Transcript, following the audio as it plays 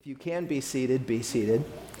If you can be seated, be seated.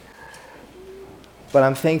 But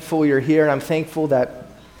I'm thankful you're here, and I'm thankful that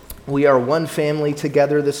we are one family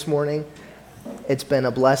together this morning. It's been a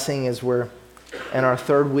blessing as we're in our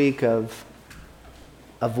third week of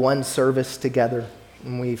one service together.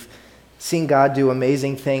 And we've seen God do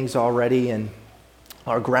amazing things already, and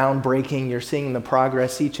our groundbreaking. You're seeing the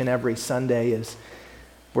progress each and every Sunday as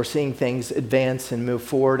we're seeing things advance and move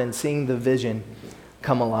forward and seeing the vision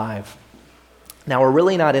come alive. Now, we're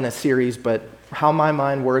really not in a series, but how my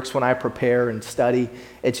mind works when I prepare and study,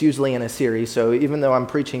 it's usually in a series. So even though I'm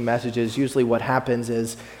preaching messages, usually what happens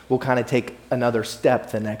is we'll kind of take another step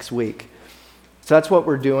the next week. So that's what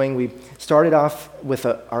we're doing. We started off with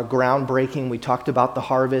our groundbreaking. We talked about the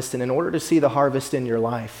harvest, and in order to see the harvest in your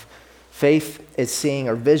life, faith is seeing,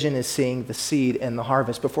 or vision is seeing the seed in the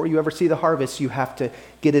harvest. Before you ever see the harvest, you have to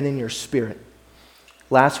get it in your spirit.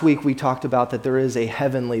 Last week, we talked about that there is a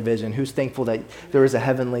heavenly vision. Who's thankful that there is a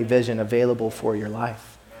heavenly vision available for your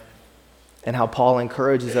life? And how Paul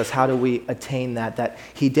encourages us, how do we attain that? That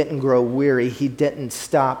he didn't grow weary. He didn't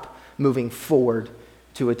stop moving forward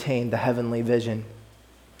to attain the heavenly vision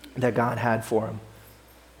that God had for him.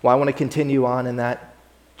 Well, I want to continue on in that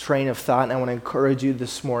train of thought, and I want to encourage you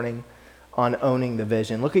this morning on owning the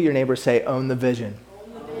vision. Look at your neighbor, say, own the vision.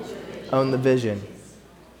 Own the vision. Own the vision.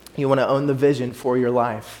 You want to own the vision for your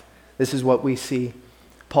life. This is what we see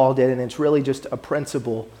Paul did, and it's really just a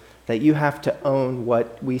principle that you have to own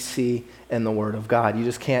what we see in the Word of God. You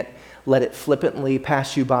just can't let it flippantly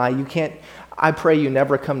pass you by. You can't, I pray you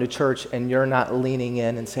never come to church and you're not leaning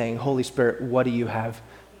in and saying, Holy Spirit, what do you have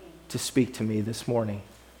to speak to me this morning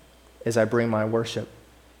as I bring my worship?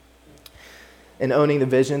 In owning the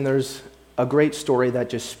vision, there's a great story that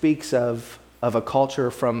just speaks of a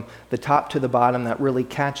culture from the top to the bottom that really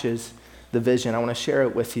catches the vision. I want to share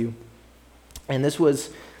it with you. And this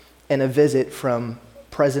was in a visit from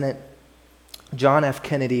President John F.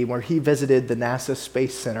 Kennedy, where he visited the NASA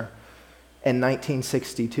Space Center in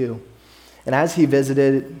 1962. And as he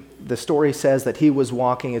visited, the story says that he was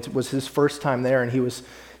walking. It was his first time there, and he was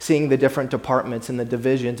seeing the different departments and the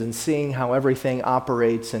divisions and seeing how everything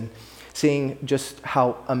operates and seeing just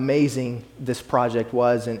how amazing this project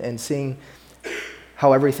was and seeing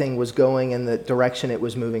how everything was going in the direction it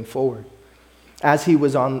was moving forward. As he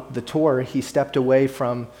was on the tour, he stepped away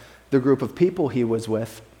from the group of people he was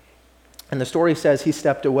with. And the story says he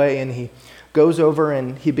stepped away and he goes over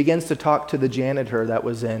and he begins to talk to the janitor that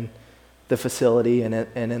was in the facility and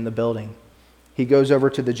in the building. He goes over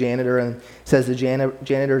to the janitor and says the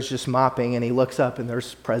janitor's just mopping, and he looks up and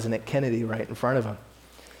there's President Kennedy right in front of him.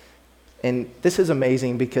 And this is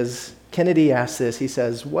amazing because Kennedy asks this. He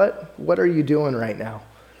says, what are you doing right now?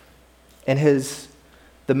 And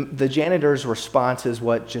the janitor's response is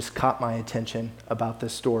what just caught my attention about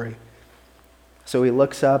this story. So he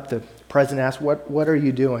looks up, the president asks, what are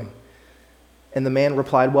you doing? And the man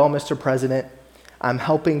replied, well, Mr. President, I'm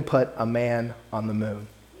helping put a man on the moon.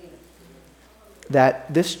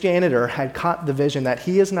 That this janitor had caught the vision that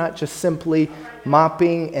he is not just simply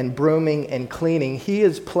mopping and brooming and cleaning. He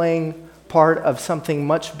is playing part of something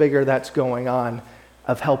much bigger that's going on,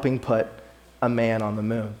 of helping put a man on the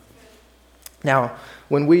moon. Now,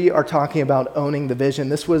 when we are talking about owning the vision,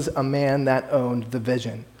 this was a man that owned the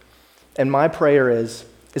vision. And my prayer is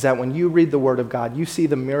that when you read the Word of God, you see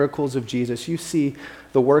the miracles of Jesus, you see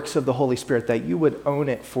the works of the Holy Spirit, that you would own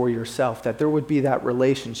it for yourself, that there would be that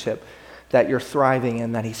relationship that you're thriving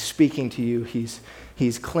in, that He's speaking to you,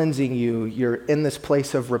 He's cleansing you, you're in this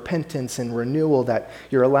place of repentance and renewal, that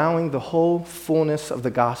you're allowing the whole fullness of the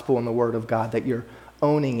gospel and the Word of God, that you're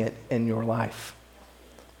owning it in your life.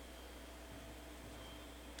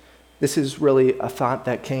 This is really a thought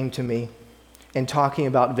that came to me in talking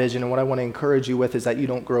about vision, and what I want to encourage you with is that you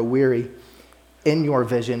don't grow weary in your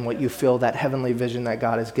vision, what you feel, that heavenly vision that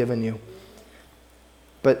God has given you.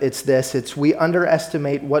 But it's we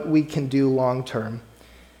underestimate what we can do long term,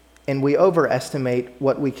 and we overestimate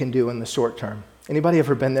what we can do in the short term. Anybody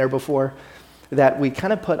ever been there before? That we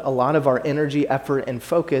kind of put a lot of our energy, effort, and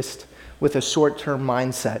focus with a short-term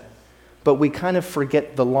mindset, but we kind of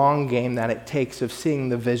forget the long game that it takes of seeing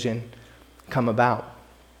the vision come about.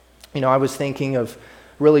 You know, I was thinking of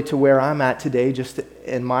really to where I'm at today, just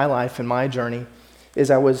in my life and my journey,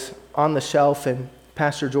 is I was on the shelf and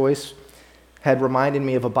Pastor Joyce had reminded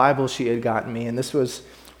me of a Bible she had gotten me, and this was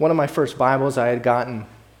one of my first Bibles I had gotten.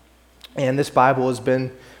 And this Bible has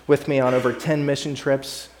been with me on over 10 mission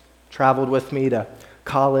trips, traveled with me to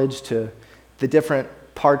college, to the different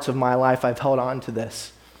parts of my life. I've held on to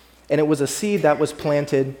this. And it was a seed that was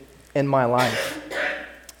planted in my life.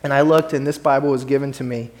 And I looked, and this Bible was given to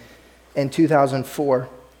me in 2004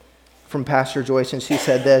 from Pastor Joyce, and she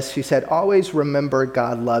said this. She said, always remember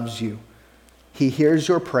God loves you. He hears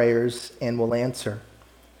your prayers and will answer.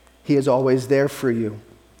 He is always there for you.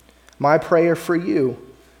 My prayer for you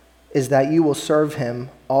is that you will serve him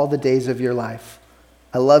all the days of your life.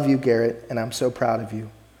 I love you, Garrett, and I'm so proud of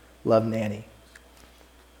you. Love, Nanny.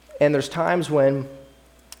 And there's times when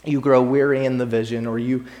you grow weary in the vision or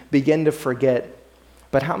you begin to forget.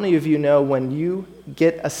 But how many of you know when you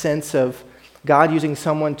get a sense of God using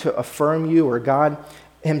someone to affirm you, or God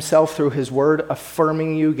himself through his word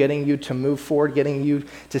affirming you, getting you to move forward, getting you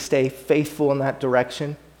to stay faithful in that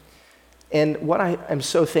direction? And what I am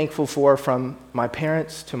so thankful for, from my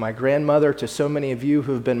parents to my grandmother to so many of you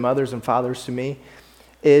who have been mothers and fathers to me,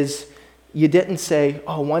 is you didn't say,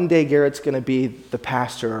 oh, one day Garrett's going to be the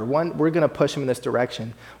pastor, or we're going to push him in this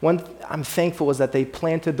direction. One I'm thankful is that they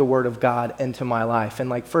planted the word of God into my life. And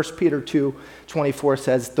like 1 Peter 2:24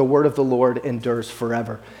 says, the word of the Lord endures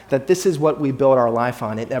forever. That this is what we build our life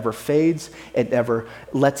on. It never fades. It never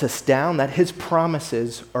lets us down. That his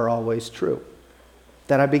promises are always true.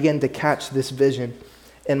 That I began to catch this vision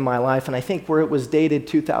in my life. And I think where it was dated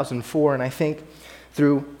 2004, and I think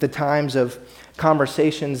through the times of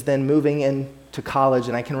conversations, then moving into college,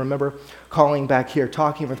 and I can remember calling back here,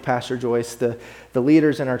 talking with Pastor Joyce, the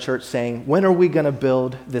leaders in our church, saying, when are we going to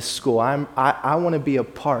build this school? I want to be a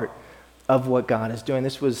part of what God is doing.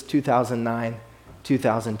 This was 2009,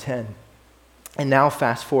 2010. And now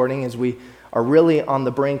fast forwarding as we are really on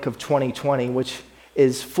the brink of 2020, which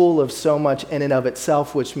is full of so much in and of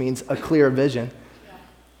itself, which means a clear vision.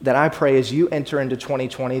 That I pray as you enter into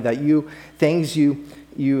 2020, that things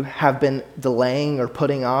you have been delaying or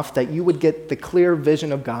putting off, that you would get the clear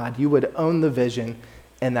vision of God, you would own the vision,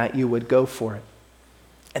 and that you would go for it.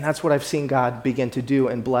 And that's what I've seen God begin to do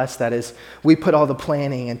and bless. That is, we put all the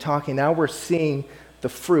planning and talking, now we're seeing the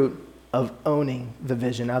fruit of owning the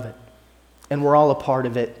vision of it. And we're all a part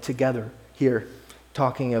of it together here,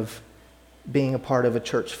 talking of being a part of a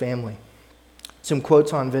church family. Some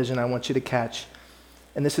quotes on vision I want you to catch.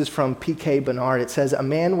 And this is from P.K. Bernard. It says, a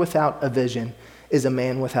man without a vision is a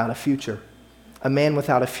man without a future. A man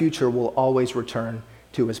without a future will always return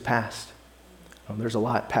to his past. Oh, there's a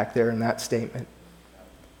lot packed there in that statement.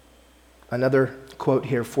 Another quote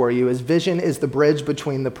here for you is, vision is the bridge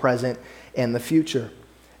between the present and the future.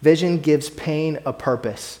 Vision gives pain a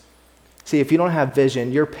purpose. See, if you don't have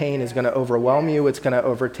vision, your pain is going to overwhelm you. It's going to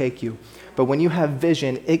overtake you. But when you have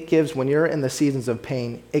vision, it gives, when you're in the seasons of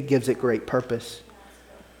pain, it gives it great purpose.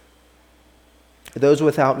 Those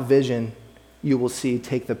without vision, you will see,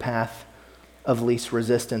 take the path of least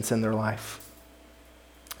resistance in their life.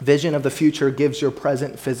 Vision of the future gives your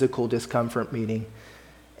present physical discomfort meaning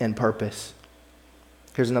and purpose.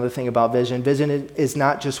 Here's another thing about vision. Vision is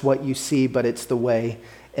not just what you see, but it's the way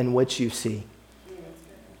in which you see.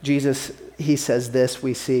 Jesus, he says this,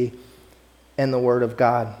 we see in the Word of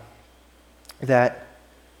God, that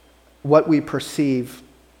what we perceive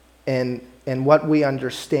and what we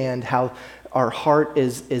understand, how our heart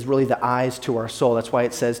is really the eyes to our soul. That's why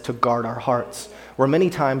it says to guard our hearts. Where many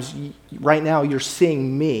times, right now, you're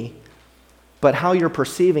seeing me, but how you're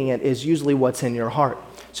perceiving it is usually what's in your heart.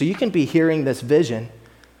 So you can be hearing this vision,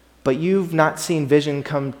 but you've not seen vision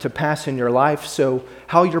come to pass in your life, so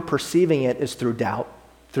how you're perceiving it is through doubt,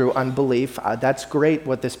 through unbelief. That's great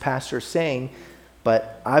what this pastor is saying,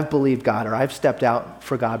 but I've believed God, or I've stepped out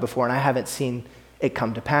for God before, and I haven't seen it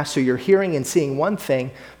come to pass. So you're hearing and seeing one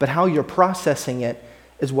thing, but how you're processing it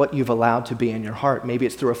is what you've allowed to be in your heart. Maybe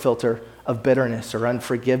it's through a filter of bitterness or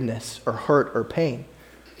unforgiveness or hurt or pain.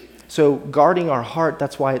 So guarding our heart,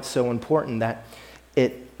 that's why it's so important that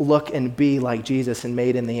it look and be like Jesus and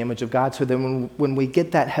made in the image of God. So then when we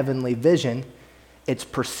get that heavenly vision, it's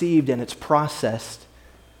perceived and it's processed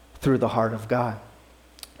through the heart of God.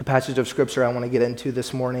 The passage of scripture I want to get into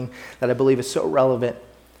this morning that I believe is so relevant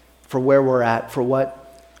for where we're at, for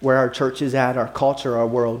where our church is at, our culture, our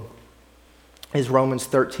world, is Romans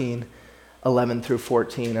 13, 11 through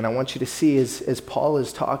 14. And I want you to see as Paul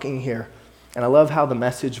is talking here, and I love how the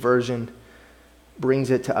Message version brings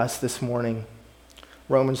it to us this morning.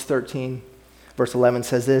 Romans 13, verse 11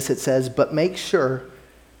 says this. It says, but make sure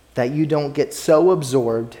that you don't get so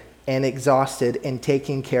absorbed and exhausted in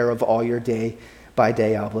taking care of all your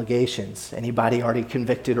day-by-day obligations. Anybody already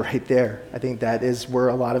convicted right there? I think that is where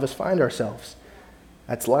a lot of us find ourselves.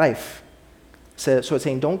 That's life. So it's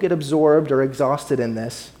saying don't get absorbed or exhausted in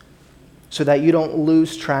this so that you don't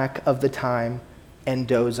lose track of the time and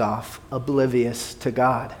doze off, oblivious to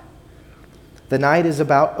God. The night is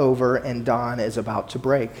about over and dawn is about to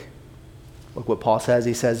break. Look what Paul says.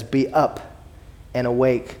 He says, be up and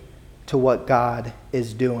awake to what God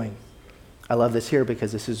is doing. I love this here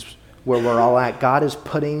because this is where we're all at. God is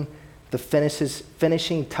putting the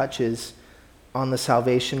finishing touches on the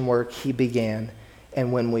salvation work he began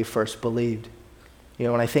and when we first believed. You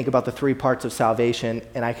know, when I think about the three parts of salvation,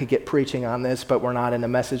 and I could get preaching on this, but we're not in a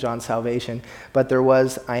message on salvation, but there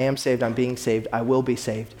was, I am saved, I'm being saved, I will be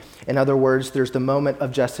saved. In other words, there's the moment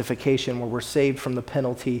of justification where we're saved from the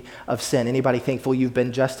penalty of sin. Anybody thankful you've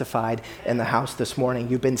been justified in the house this morning?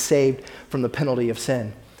 You've been saved from the penalty of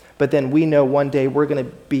sin. But then we know one day we're going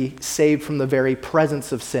to be saved from the very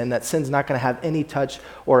presence of sin, that sin's not going to have any touch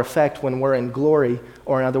or effect when we're in glory,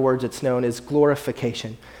 or in other words, it's known as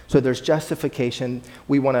glorification. So there's justification.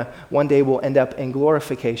 One day we'll end up in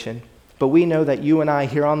glorification. But we know that you and I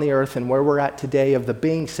here on the earth and where we're at today of the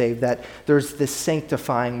being saved, that there's this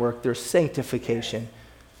sanctifying work, there's sanctification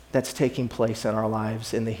that's taking place in our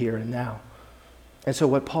lives in the here and now. And so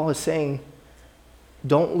what Paul is saying,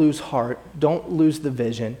 don't lose heart, don't lose the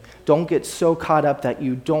vision, don't get so caught up that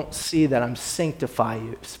you don't see that I'm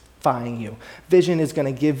sanctifying you. Vision is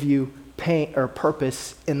going to give you pain or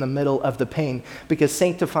purpose in the middle of the pain, because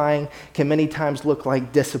sanctifying can many times look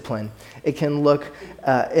like discipline. It can look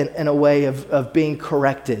in a way of being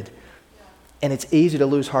corrected. And it's easy to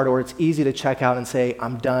lose heart, or it's easy to check out and say,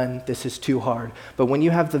 I'm done, this is too hard. But when you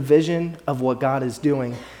have the vision of what God is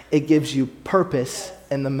doing, it gives you purpose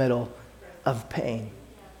in the middle of pain.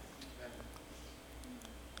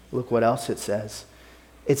 Look what else it says.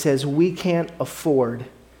 It says we can't afford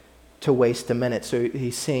to waste a minute. So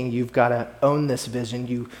he's saying you've got to own this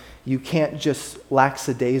vision. You can't just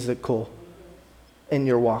lackadaisical in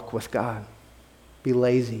your walk with God. Be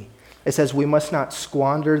lazy. It says we must not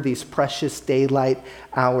squander these precious daylight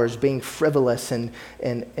hours being frivolous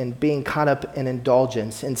and being caught up in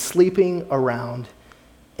indulgence and sleeping around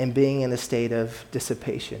and being in a state of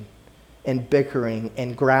dissipation and bickering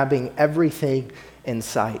and grabbing everything in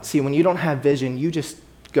sight. See, when you don't have vision, you just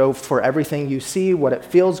go for everything you see, what it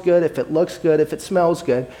feels good, if it looks good, if it smells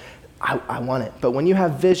good, I want it. But when you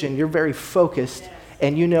have vision, you're very focused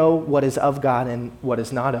and you know what is of God and what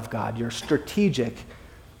is not of God. You're strategic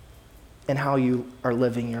in how you are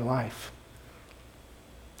living your life.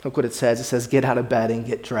 Look what it says. It says, get out of bed and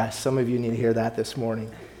get dressed. Some of you need to hear that this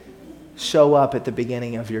morning. Show up at the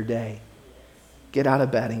beginning of your day. Get out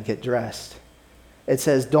of bed and get dressed. It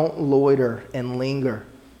says, don't loiter and linger.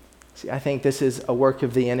 See, I think this is a work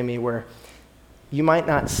of the enemy where you might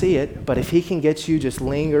not see it, but if he can get you just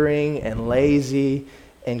lingering and lazy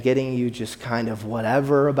and getting you just kind of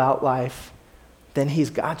whatever about life, then he's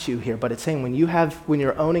got you here. But it's saying when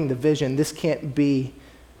you're owning the vision, this can't be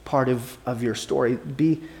part of your story.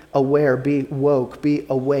 Be aware, be woke, be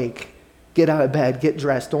awake. Get out of bed, get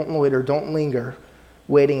dressed, don't loiter, don't linger,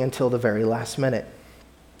 waiting until the very last minute.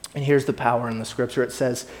 And here's the power in the scripture. It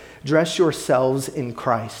says, dress yourselves in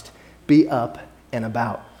Christ. Be up and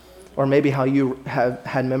about. Or maybe how you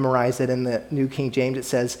had memorized it in the New King James, it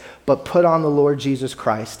says, but put on the Lord Jesus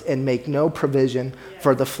Christ and make no provision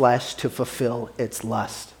for the flesh to fulfill its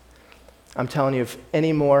lust. I'm telling you, if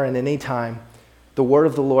any more and any time, the word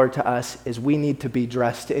of the Lord to us is we need to be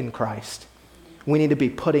dressed in Christ. We need to be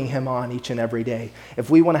putting him on each and every day. If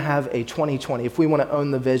we want to have a 2020, if we want to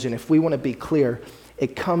own the vision, if we want to be clear,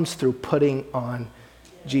 it comes through putting on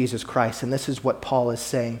Jesus Christ. And this is what Paul is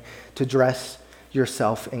saying, to dress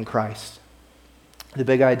yourself in Christ. The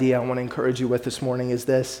big idea I want to encourage you with this morning is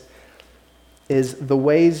this, is the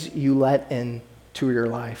ways you let into your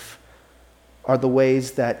life are the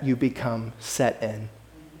ways that you become set in.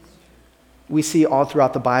 We see all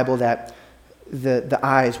throughout the Bible that the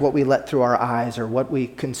eyes, what we let through our eyes or what we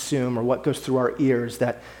consume or what goes through our ears,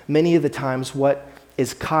 that many of the times what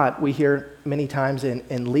is caught, we hear many times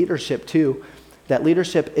in leadership too, that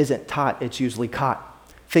leadership isn't taught, it's usually caught.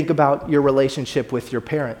 Think about your relationship with your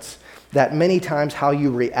parents, that many times how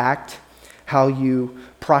you react, how you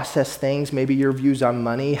process things, maybe your views on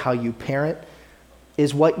money, how you parent,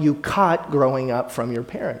 is what you caught growing up from your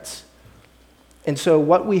parents. And so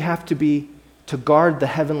what we have to be to guard the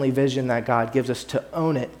heavenly vision that God gives us, to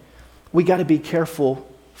own it, we got to be careful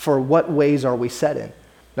for what ways are we set in.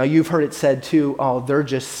 Now you've heard it said too, oh, they're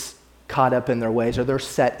just caught up in their ways, or they're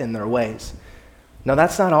set in their ways. Now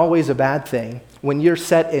that's not always a bad thing. When you're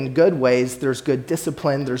set in good ways, there's good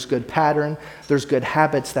discipline, there's good pattern, there's good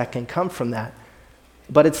habits that can come from that.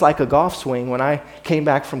 But it's like a golf swing. When I came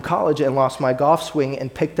back from college and lost my golf swing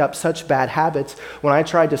and picked up such bad habits, when I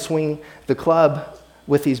tried to swing the club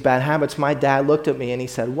with these bad habits, my dad looked at me and he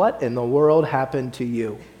said, "What in the world happened to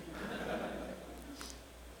you?"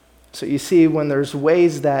 So you see, when there's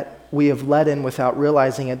ways that we have let in without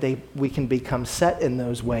realizing it, we can become set in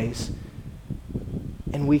those ways.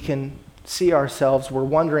 And we can see ourselves, we're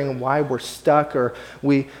wondering why we're stuck, or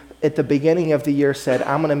we at the beginning of the year said,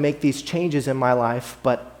 I'm going to make these changes in my life,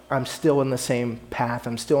 but I'm still in the same path.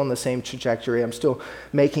 I'm still in the same trajectory. I'm still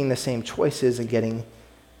making the same choices and getting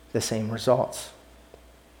the same results.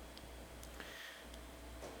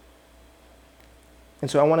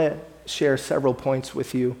 And so I want to share several points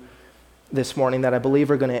with you this morning that I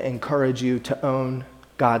believe are going to encourage you to own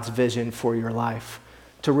God's vision for your life,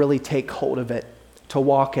 to really take hold of it, to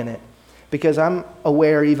walk in it. Because I'm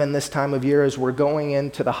aware even this time of year as we're going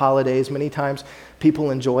into the holidays, many times people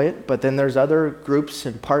enjoy it, but then there's other groups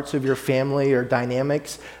and parts of your family or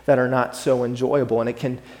dynamics that are not so enjoyable.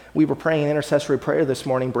 And we were praying an intercessory prayer this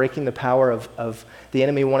morning, breaking the power of the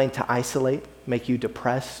enemy wanting to isolate, make you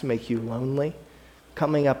depressed, make you lonely,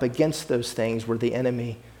 coming up against those things where the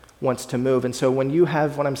enemy wants to move. And so when you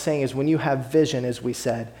have vision, as we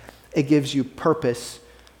said, it gives you purpose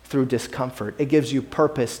through discomfort. It gives you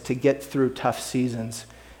purpose to get through tough seasons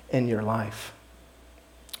in your life.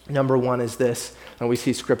 Number one is this, and we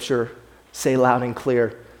see Scripture say loud and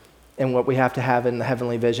clear, and what we have to have in the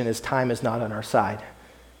heavenly vision is time is not on our side.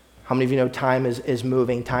 How many of you know time is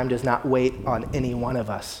moving? Time does not wait on any one of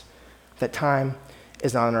us. That time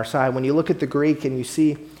is not on our side. When you look at the Greek and you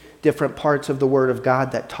see different parts of the Word of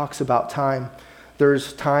God that talks about time,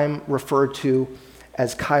 there's time referred to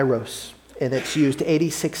as kairos, and it's used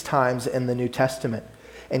 86 times in the New Testament.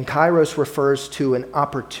 And kairos refers to an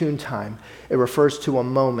opportune time. It refers to a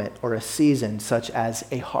moment or a season, such as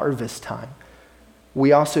a harvest time.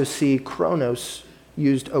 We also see chronos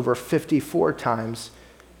used over 54 times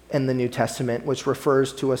in the New Testament, which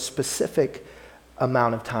refers to a specific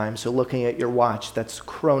amount of time. So looking at your watch, that's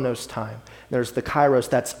chronos time. There's the kairos,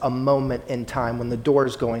 that's a moment in time when the door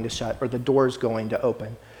is going to shut or the door is going to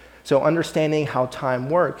open. So understanding how time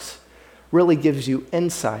works really gives you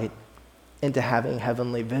insight into having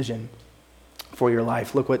heavenly vision for your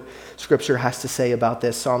life. Look what Scripture has to say about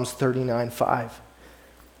this. Psalms 39:5.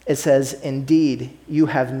 It says, "Indeed, you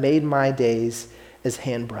have made my days as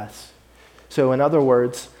handbreadths." So in other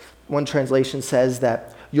words, one translation says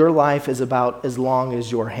that your life is about as long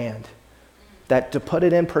as your hand. That to put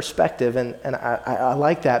it in perspective, and I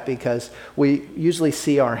like that because we usually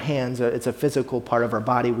see our hands, it's a physical part of our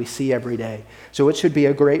body we see every day. So it should be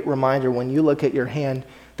a great reminder when you look at your hand,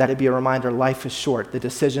 that it be a reminder life is short. The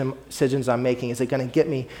decisions I'm making, is it going to get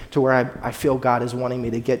me to where I feel God is wanting me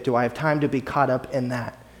to get? Do I have time to be caught up in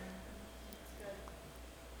that?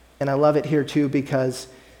 And I love it here too because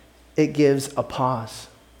it gives a pause.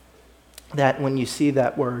 That when you see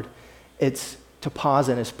that word, it's to pause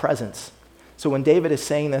in His presence. So when David is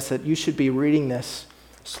saying this, that you should be reading this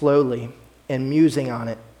slowly and musing on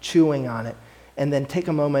it, chewing on it, and then take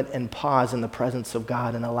a moment and pause in the presence of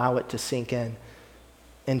God and allow it to sink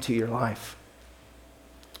into your life.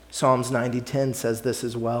 Psalms 90:10 says this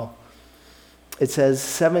as well. It says,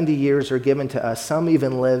 70 years are given to us. Some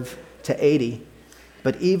even live to 80.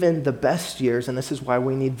 But even the best years, and this is why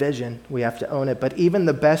we need vision, we have to own it, but even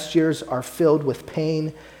the best years are filled with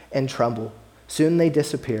pain and trouble. Soon they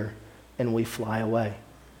disappear and we fly away.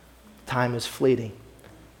 Time is fleeting.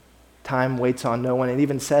 Time waits on no one. It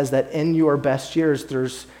even says that in your best years,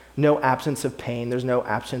 there's no absence of pain, there's no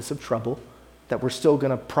absence of trouble, that we're still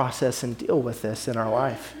going to process and deal with this in our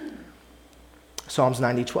life. Psalms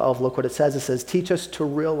 90:12, look what it says. It says, "Teach us to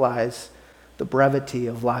realize the brevity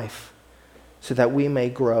of life, so that we may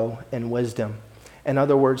grow in wisdom." In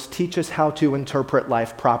other words, teach us how to interpret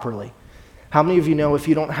life properly. How many of you know if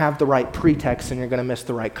you don't have the right pretext, then you're going to miss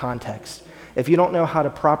the right context? If you don't know how to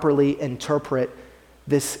properly interpret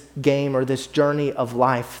this game or this journey of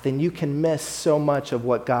life, then you can miss so much of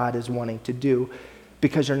what God is wanting to do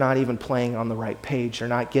because you're not even playing on the right page. You're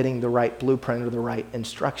not getting the right blueprint or the right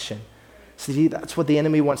instruction. See, that's what the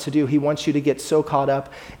enemy wants to do. He wants you to get so caught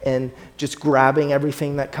up in just grabbing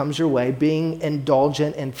everything that comes your way, being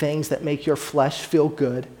indulgent in things that make your flesh feel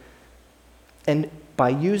good, and by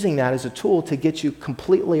using that as a tool to get you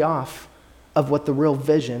completely off of what the real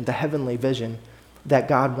vision, the heavenly vision that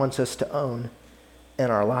God wants us to own in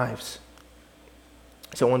our lives.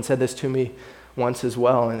 Someone said this to me once as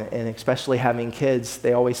well, and especially having kids,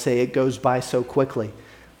 they always say it goes by so quickly.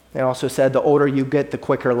 They also said the older you get, the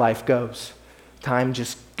quicker life goes. Time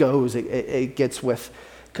just goes. It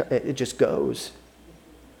just goes.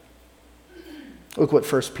 Look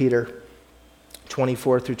what 1 Peter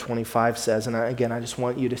 24-25 says. And I just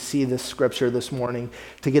want you to see this scripture this morning,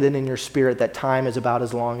 to get it in your spirit that time is about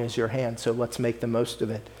as long as your hand. So let's make the most of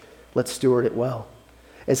it. Let's steward it well.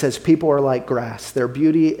 It says, "People are like grass. Their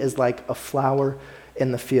beauty is like a flower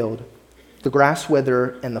in the field. The grass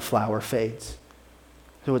withers and the flower fades."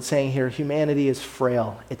 So it's saying here, humanity is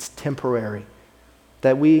frail. It's temporary.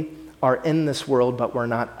 That we are in this world, but we're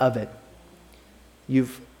not of it.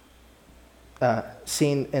 You've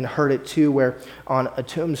seen and heard it too, where on a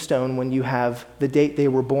tombstone, when you have the date they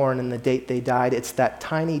were born and the date they died, it's that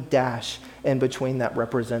tiny dash in between that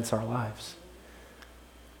represents our lives.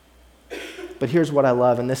 But here's what I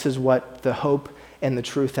love, and this is what the hope and the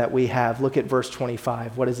truth that we have. Look at verse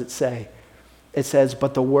 25. What does it say? It says,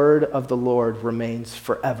 but the word of the Lord remains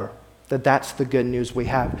forever. That's the good news we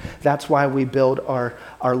have. That's why we build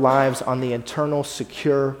our lives on the eternal,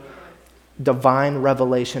 secure, divine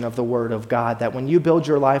revelation of the Word of God, that when you build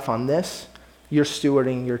your life on this, you're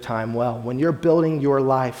stewarding your time well. When you're building your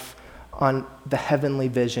life on the heavenly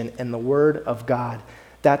vision and the Word of God,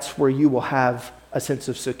 that's where you will have a sense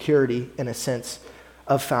of security and a sense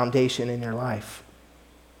of foundation in your life.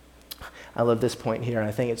 I love this point here, and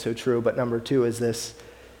I think it's so true, but number 2 is this,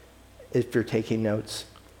 if you're taking notes,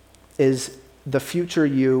 is the future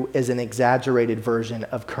you is an exaggerated version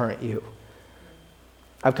of current you.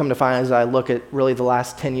 I've come to find as I look at really the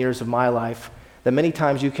last 10 years of my life that many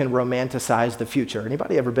times you can romanticize the future.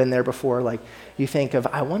 Anybody ever been there before? Like you think of,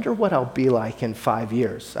 I wonder what I'll be like in 5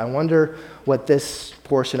 years. I wonder what this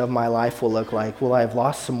portion of my life will look like. Will I have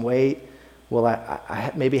lost some weight? Will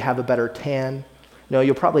I maybe have a better tan? No,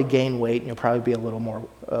 you'll probably gain weight and you'll probably be a little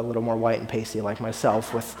more white and pasty like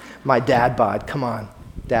myself with my dad bod. Come on,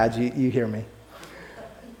 dads, you hear me.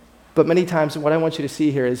 But many times what I want you to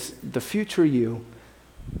see here is the future you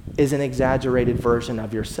is an exaggerated version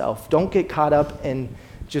of yourself. Don't get caught up in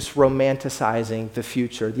just romanticizing the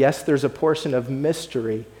future. Yes, there's a portion of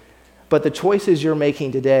mystery, but the choices you're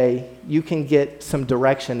making today, you can get some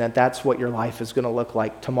direction that that's what your life is going to look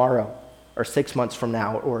like tomorrow or 6 months from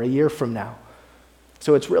now or a year from now.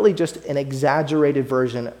 So it's really just an exaggerated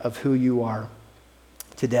version of who you are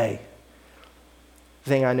today. The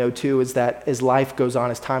thing I know too is that as life goes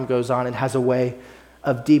on, as time goes on, it has a way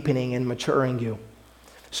of deepening and maturing you.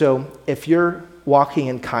 So if you're walking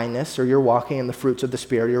in kindness or you're walking in the fruits of the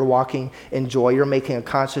Spirit, you're walking in joy, you're making a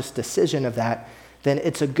conscious decision of that, then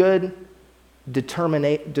it's a good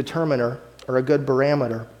determiner or a good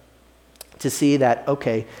barometer to see that,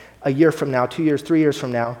 okay, a year from now, 2 years, 3 years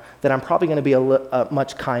from now, that I'm probably going to be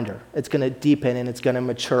much kinder. It's going to deepen and it's going to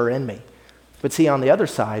mature in me. But see, on the other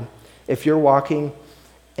side, if you're walking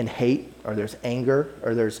in hate or there's anger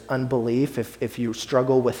or there's unbelief, if you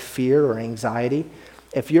struggle with fear or anxiety,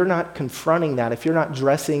 if you're not confronting that, if you're not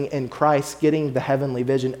dressing in Christ, getting the heavenly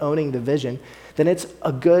vision, owning the vision, then it's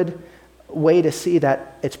a good way to see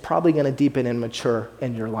that it's probably going to deepen and mature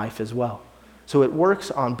in your life as well. So it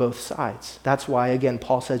works on both sides. That's why, again,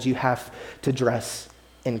 Paul says you have to dress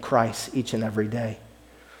in Christ each and every day.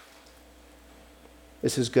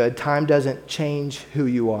 This is good. Time doesn't change who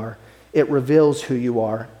you are. It reveals who you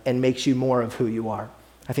are and makes you more of who you are.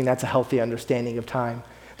 I think that's a healthy understanding of time.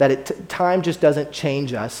 That time just doesn't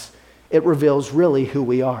change us. It reveals really who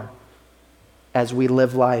we are as we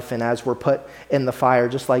live life and as we're put in the fire.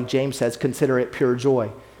 Just like James says, consider it pure joy.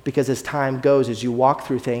 Because as time goes, as you walk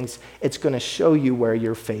through things, it's going to show you where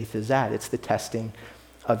your faith is at. It's the testing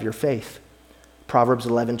of your faith. Proverbs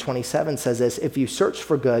 11:27 says this, if you search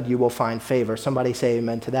for good, you will find favor. Somebody say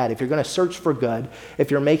amen to that. If you're going to search for good, if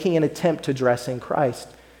you're making an attempt to dress in Christ,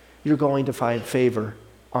 you're going to find favor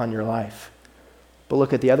on your life. But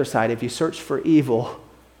look at the other side. If you search for evil,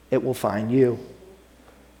 it will find you.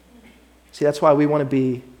 See, that's why we want to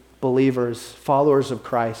be believers, followers of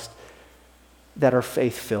Christ, that are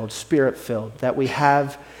faith-filled, spirit-filled, that we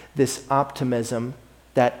have this optimism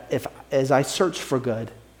that as I search for good,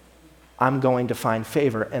 I'm going to find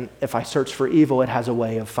favor. And if I search for evil, it has a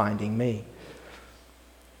way of finding me.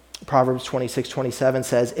 Proverbs 26:27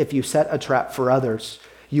 says, if you set a trap for others,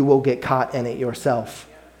 you will get caught in it yourself.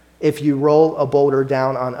 If you roll a boulder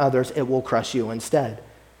down on others, it will crush you instead.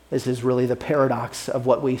 This is really the paradox of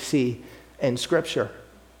what we see in Scripture.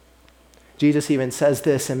 Jesus even says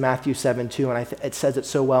this in Matthew 7:2, and it says it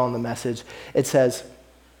so well in the Message. It says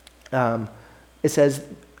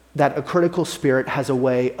that a critical spirit has a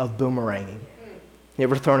way of boomeranging. You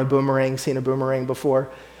ever thrown a boomerang, seen a boomerang before?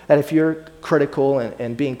 That if you're critical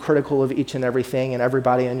and being critical of each and everything and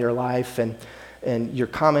everybody in your life, and you're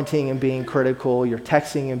commenting and being critical, you're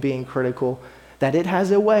texting and being critical, that it has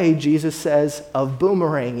a way, Jesus says, of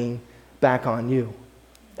boomeranging back on you.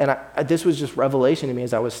 And this was just revelation to me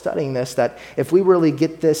as I was studying this, that if we really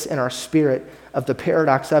get this in our spirit of the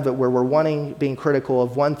paradox of it, where we're being critical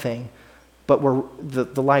of one thing, but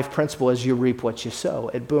the life principle is you reap what you sow.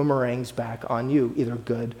 It boomerangs back on you, either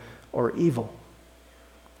good or evil.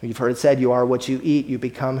 You've heard it said, you are what you eat, you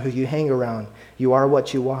become who you hang around. You are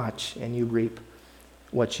what you watch, and you reap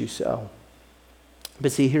what you sow.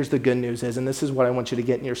 But see, here's the good news is, and this is what I want you to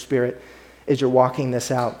get in your spirit as you're walking this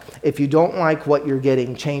out. If you don't like what you're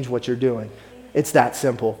getting, change what you're doing. It's that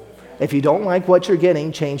simple. If you don't like what you're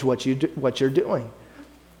getting, change what you're doing.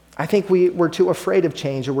 I think we're too afraid of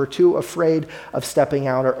change, or we're too afraid of stepping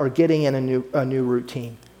out or getting in a new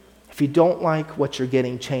routine. If you don't like what you're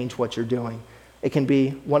getting, change what you're doing. It can be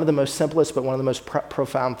one of the most simplest, but one of the most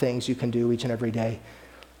profound things you can do each and every day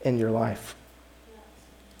in your life.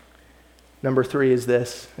 Number 3 is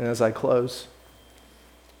this, and as I close,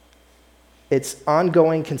 it's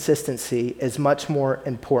ongoing consistency is much more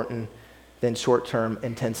important than short-term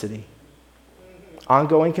intensity.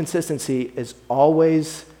 Ongoing consistency is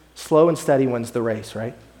always slow and steady wins the race,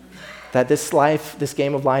 right? That this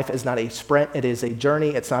game of life is not a sprint, it is a journey.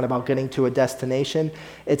 It's not about getting to a destination.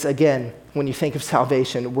 It's, again, when you think of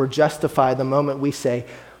salvation, we're justified the moment we say,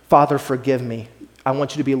 Father, forgive me. I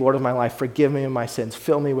want you to be Lord of my life. Forgive me of my sins.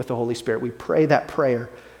 Fill me with the Holy Spirit. We pray that prayer.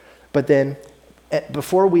 But then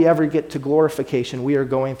before we ever get to glorification, we are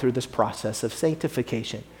going through this process of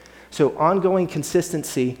sanctification. So ongoing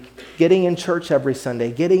consistency, getting in church every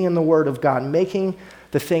Sunday, getting in the Word of God, making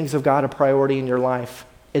the things of God a priority in your life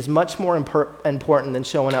is much more important than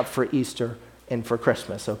showing up for Easter and for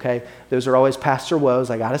Christmas, okay? Those are always pastor woes.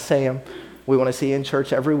 I got to say them. We want to see you in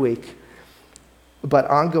church every week. But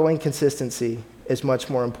ongoing consistency is much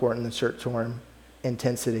more important than short-term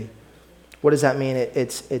intensity. What does that mean?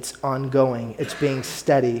 It's ongoing. It's being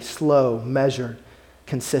steady, slow, measured,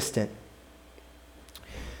 consistent.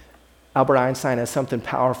 Albert Einstein has something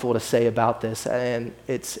powerful to say about this, and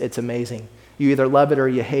it's amazing. You either love it or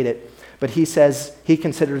you hate it. But he says he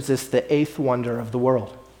considers this the 8th wonder of the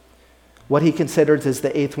world. What he considers as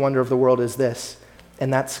the 8th wonder of the world is this,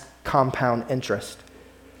 and that's compound interest.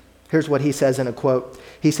 Here's what he says in a quote.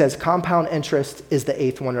 He says, compound interest is the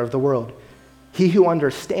 8th wonder of the world. He who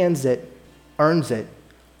understands it earns it,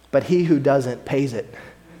 but he who doesn't pays it,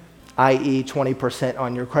 i.e. 20%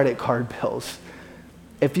 on your credit card bills.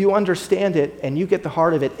 If you understand it and you get the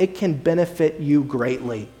heart of it, it can benefit you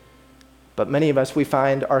greatly. But many of us, we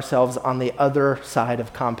find ourselves on the other side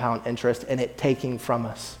of compound interest and it taking from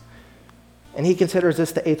us. And he considers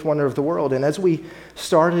this the 8th wonder of the world. And as we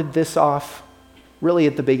started this off, really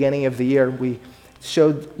at the beginning of the year, we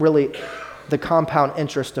showed really the compound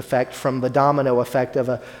interest effect from the domino effect of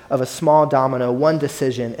a small domino, one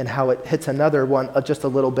decision, and how it hits another one just a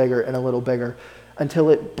little bigger and a little bigger until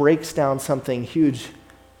it breaks down something huge,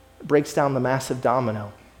 breaks down the massive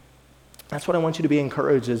domino. That's what I want you to be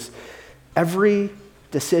encouraged is every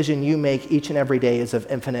decision you make each and every day is of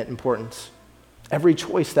infinite importance. Every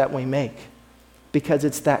choice that we make, because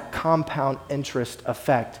it's that compound interest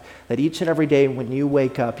effect that each and every day when you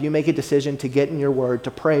wake up, you make a decision to get in your word,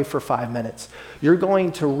 to pray for 5 minutes. You're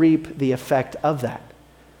going to reap the effect of that.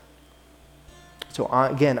 So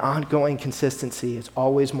again, ongoing consistency is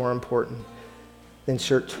always more important than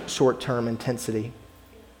short-term intensity.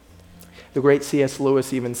 The great C.S.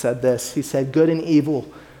 Lewis even said this. He said, good and evil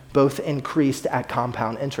both increased at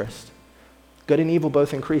compound interest. Good and evil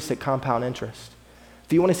both increased at compound interest.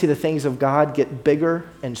 If you want to see the things of God get bigger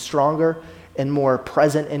and stronger and more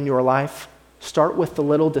present in your life, start with the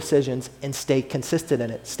little decisions and stay consistent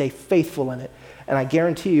in it. Stay faithful in it. And I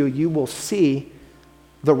guarantee you, you will see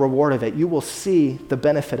the reward of it. You will see the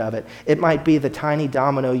benefit of it. It might be the tiny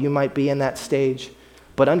domino. You might be in that stage.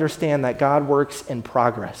 But understand that God works in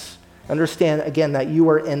progress. Understand, again, that you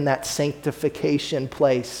are in that sanctification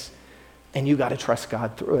place and you got to trust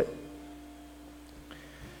God through it.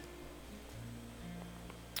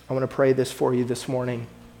 I want to pray this for you this morning.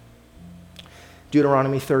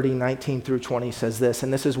 Deuteronomy 30:19 through 20 says this,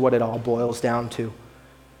 and this is what it all boils down to.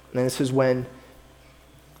 And this is when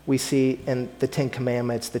we see in the 10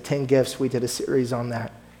 Commandments, the 10 gifts, we did a series on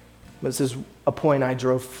that. This is a point I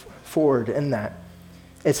drove forward in that.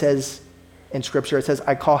 It says, in Scripture, it says,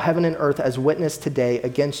 I call heaven and earth as witness today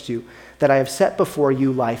against you, that I have set before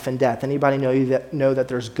you life and death. Anybody know that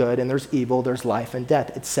there's good and there's evil, there's life and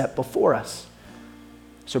death. It's set before us.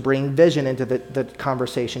 So bring vision into the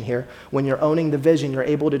conversation here. When you're owning the vision, you're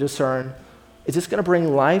able to discern, is this going to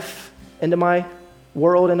bring life into my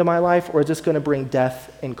world, into my life, or is this going to bring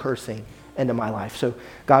death and cursing into my life? So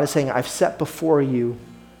God is saying, I've set before you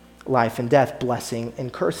life and death, blessing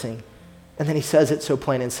and cursing. And then he says it so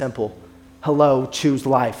plain and simple. Hello, choose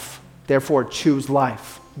life. Therefore, choose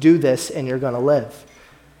life. Do this and you're going to live.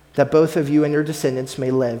 That both of you and your descendants may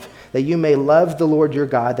live. That you may love the Lord your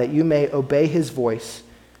God. That you may obey his voice.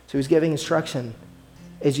 So he's giving instruction.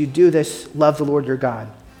 As you do this, love the Lord your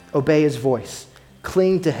God. Obey his voice.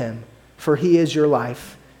 Cling to him, for he is your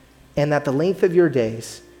life. And that the length of your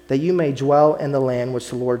days that you may dwell in the land which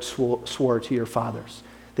the Lord swore to your fathers,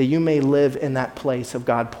 that you may live in that place of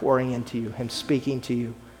God pouring into you, him speaking to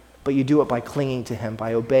you, but you do it by clinging to him,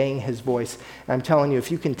 by obeying his voice. And I'm telling you,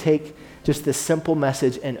 if you can take just this simple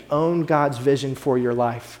message and own God's vision for your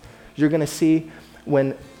life, you're going to see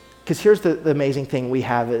because here's the amazing thing we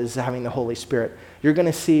have is having the Holy Spirit. You're going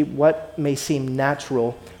to see what may seem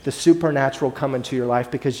natural, the supernatural come into your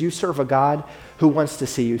life because you serve a God who wants to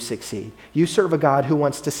see you succeed. You serve a God who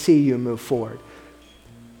wants to see you move forward.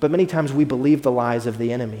 But many times we believe the lies of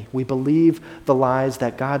the enemy. We believe the lies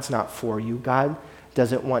that God's not for you. God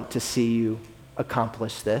doesn't want to see you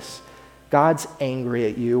accomplish this. God's angry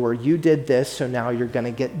at you, or you did this, so now you're going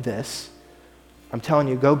to get this. I'm telling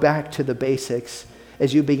you, go back to the basics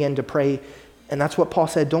as you begin to pray. And that's what Paul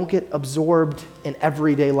said, don't get absorbed in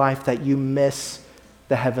everyday life that you miss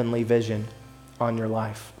the heavenly vision on your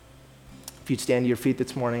life. If you'd stand to your feet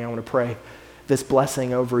this morning, I want to pray this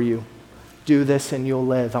blessing over you. Do this and you'll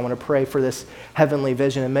live. I want to pray for this heavenly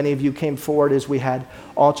vision. And many of you came forward as we had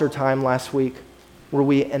altar time last week where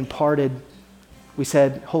we imparted, we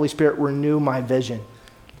said, Holy Spirit, renew my vision.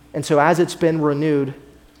 And so as it's been renewed,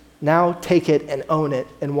 now take it and own it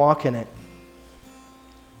and walk in it.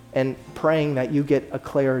 And praying that you get a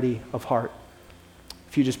clarity of heart.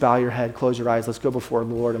 If you just bow your head, close your eyes, let's go before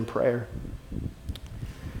the Lord in prayer.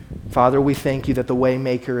 Father, we thank you that the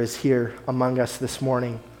Waymaker is here among us this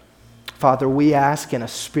morning. Father, we ask in a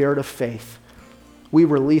spirit of faith. We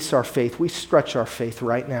release our faith. We stretch our faith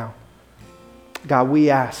right now. God, we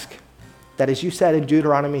ask that as you said in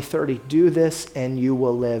Deuteronomy 30, do this and you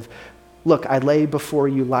will live. Look, I lay before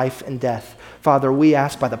you life and death. Father, we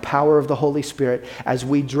ask by the power of the Holy Spirit, as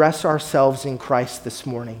we dress ourselves in Christ this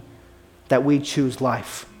morning, that we choose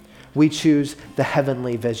life. We choose the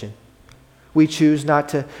heavenly vision. We choose not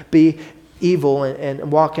to be evil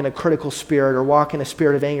and walk in a critical spirit or walk in a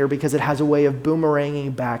spirit of anger because it has a way of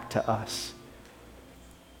boomeranging back to us.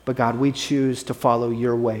 But God, we choose to follow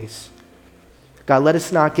your ways. God, let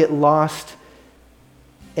us not get lost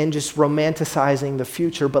in just romanticizing the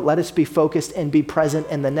future, but let us be focused and be present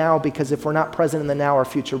in the now, because if we're not present in the now, our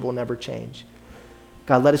future will never change.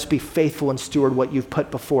 God, let us be faithful and steward what you've put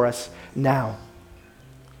before us now.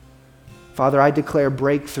 Father, I declare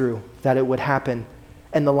breakthrough, that it would happen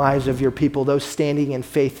in the lives of your people, those standing in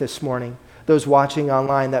faith this morning, those watching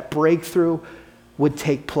online, that breakthrough would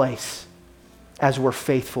take place as we're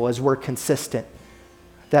faithful, as we're consistent.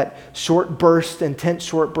 That short burst, intense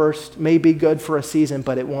short burst may be good for a season,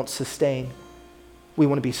 but it won't sustain. We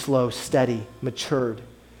want to be slow, steady, matured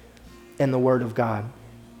in the Word of God.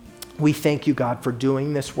 We thank you, God, for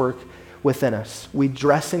doing this work within us. We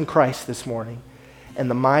dress in Christ this morning. In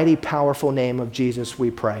the mighty, powerful name of Jesus, we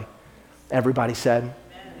pray. Everybody said,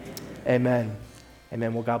 Amen. Amen.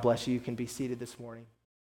 Amen. Well, God bless you. You can be seated this morning.